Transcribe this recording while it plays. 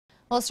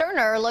Well,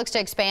 Cerner looks to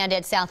expand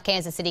its South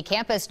Kansas City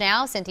campus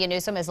now. Cynthia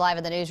Newsom is live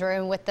in the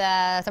newsroom with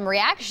some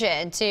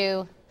reaction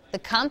to the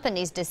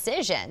company's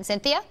decision.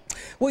 Cynthia?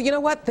 Well, you know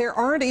what? There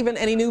aren't even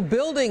any new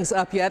buildings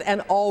up yet,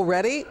 and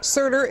already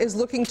Cerner is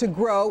looking to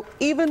grow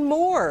even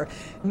more.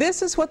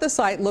 This is what the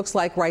site looks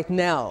like right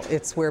now.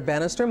 It's where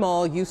Bannister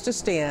Mall used to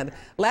stand.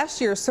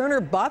 Last year,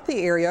 Cerner bought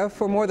the area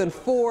for more than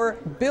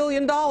 $4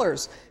 billion.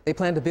 They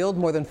plan to build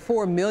more than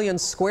 4 million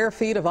square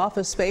feet of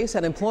office space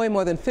and employ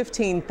more than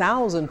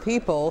 15,000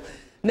 people.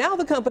 Now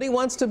the company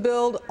wants to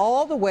build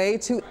all the way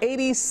to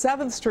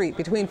 87th Street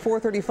between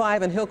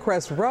 435 and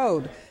Hillcrest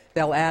Road.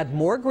 They'll add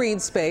more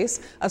green space,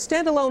 a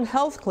standalone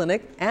health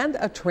clinic, and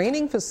a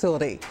training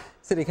facility.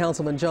 City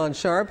Councilman John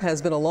Sharp has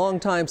been a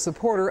longtime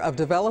supporter of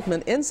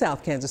development in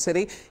South Kansas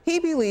City. He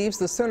believes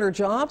the Cerner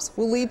jobs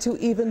will lead to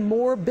even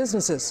more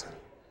businesses.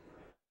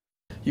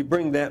 You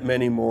bring that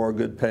many more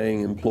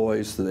good-paying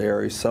employees to the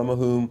area, some of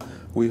whom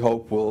we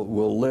hope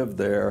will live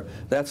there.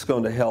 That's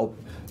going to help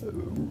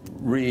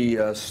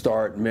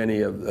restart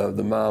many of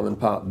the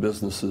mom-and-pop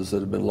businesses that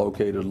have been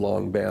located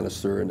along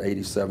Bannister and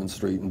 87th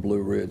Street and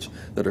Blue Ridge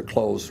that are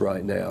closed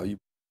right now.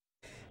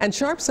 And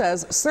Sharp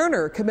says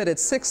Cerner committed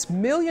 $6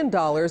 million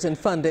in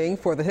funding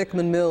for the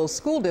Hickman Mills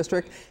School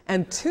District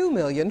and $2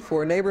 million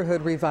for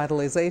neighborhood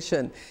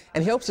revitalization.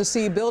 And he hopes to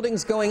see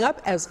buildings going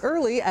up as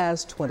early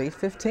as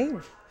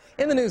 2015.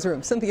 In the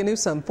newsroom, Cynthia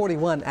Newsom,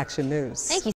 41 Action News. Thank you.